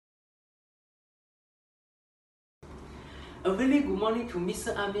A very good morning to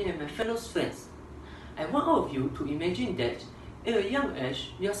Mr. Ami and my fellow friends. I want all of you to imagine that at a young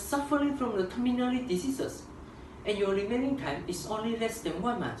age, you are suffering from the terminal diseases and your remaining time is only less than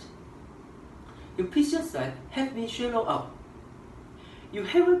 1 month. Your precious life has been swallowed up. You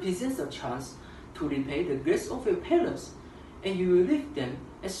haven't possessed a chance to repay the grace of your parents, and you will leave them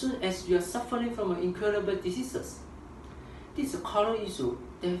as soon as you are suffering from incurable diseases. This is a current issue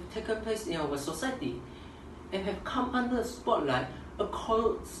that has taken place in our society and have come under the spotlight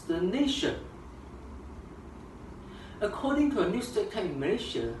across the nation. According to a new study in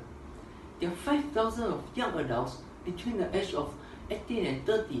Malaysia, there are 5,000 of young adults between the age of 18 and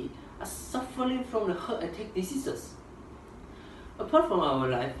 30 are suffering from the heart attack diseases. Apart from our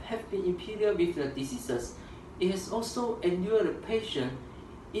life have been impeded with the diseases, it has also endured the patient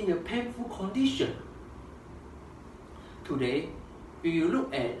in a painful condition. Today, we will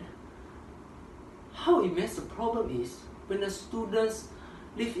look at how immense the problem is when the students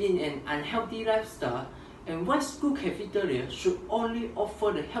live in an unhealthy lifestyle and why school cafeteria should only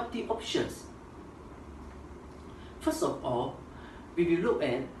offer the healthy options. First of all, we will look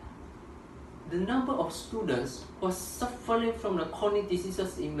at the number of students who are suffering from the chronic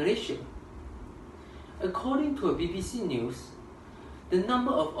diseases in Malaysia. According to BBC News, the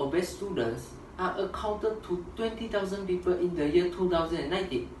number of obese students are accounted to 20,000 people in the year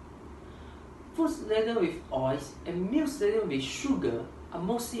 2019. Foods laden with oils and meals laden with sugar are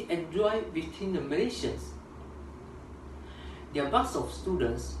mostly enjoyed within the Malaysians. There are bulks of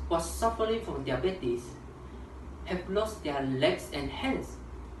students who are suffering from diabetes have lost their legs and hands.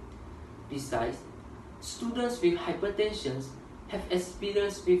 Besides, students with hypertension have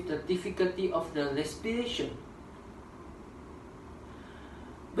experienced with the difficulty of the respiration.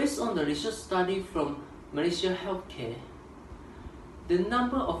 Based on the research study from Malaysia Healthcare, the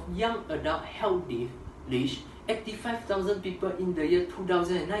number of young adult healthy reached 85,000 people in the year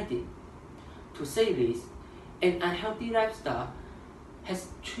 2019. To say this, an unhealthy lifestyle has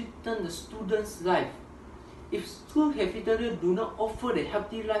threatened the students' life. If school cafeterias do not offer the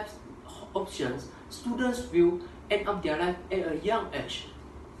healthy life options, students will end up their life at a young age.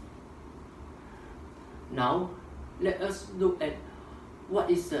 Now, let us look at what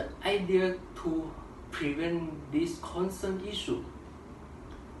is the idea to prevent this concern issue.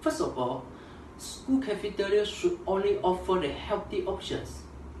 First of all, school cafeterias should only offer the healthy options.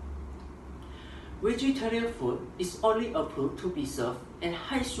 Vegetarian food is only approved to be served, and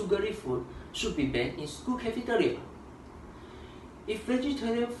high sugary food should be banned in school cafeteria. If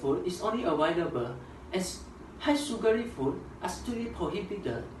vegetarian food is only available and high sugary food are strictly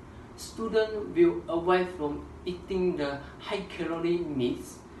prohibited, students will avoid from eating the high calorie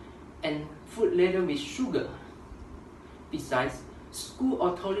meats and food laden with sugar. Besides, school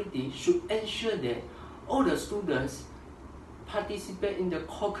authorities should ensure that all the students participate in the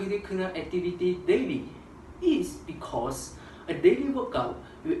co-curricular activity daily. It is because a daily workout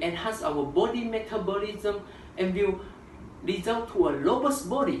will enhance our body metabolism and will result to a robust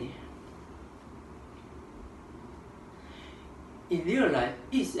body. In real life,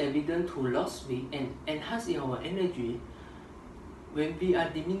 it is evident to lose weight and enhance our energy when we are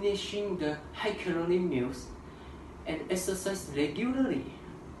diminishing the high-calorie meals and exercise regularly.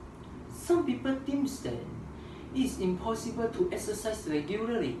 Some people think that it is impossible to exercise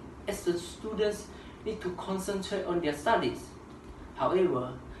regularly as the students need to concentrate on their studies.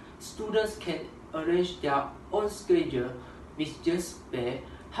 However, students can arrange their own schedule with just spare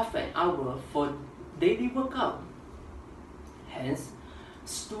half an hour for daily workout. Hence,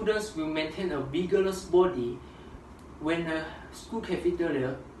 students will maintain a vigorous body when the school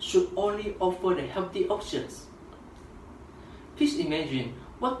cafeteria should only offer the healthy options. Please imagine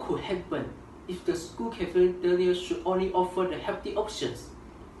what could happen if the school cafeteria should only offer the healthy options.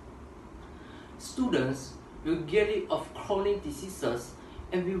 Students will get rid of chronic diseases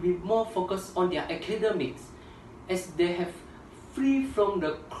and will be more focused on their academics as they have free from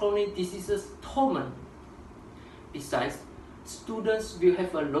the chronic diseases torment. Besides, students will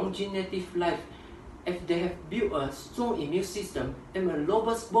have a longevity life if they have built a strong immune system and a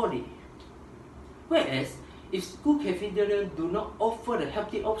robust body. Whereas, if school cafeterias do not offer the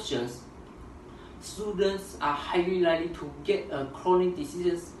healthy options, students are highly likely to get a chronic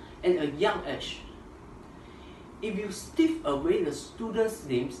diseases at a young age. If you stiff away the students'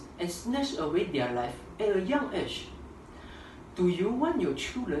 limbs and snatch away their life at a young age, do you want your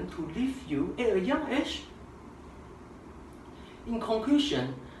children to leave you at a young age? In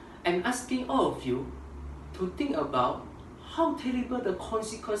conclusion, I'm asking all of you to think about how terrible the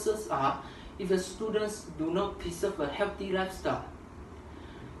consequences are if the students do not preserve a healthy lifestyle.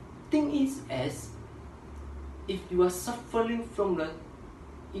 Think it as if you are suffering from the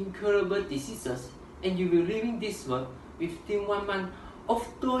incurable diseases and you will leaving this world within 1 month,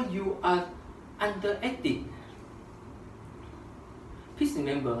 although you are underactive. Please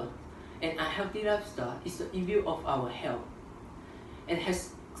remember, an unhealthy lifestyle is the evil of our health and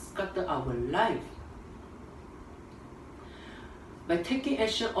has scattered our life. By taking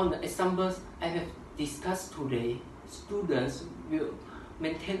action on the examples I have discussed today, students will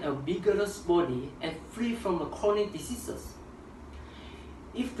maintain a vigorous body and free from the chronic diseases.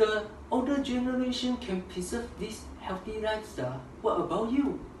 If the older generation can preserve this healthy lifestyle, what about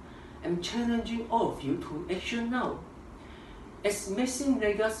you? I'm challenging all of you to action now. As Maxim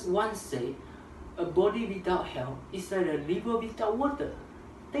Regas once said, a body without health is like a river without water.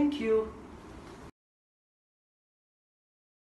 Thank you.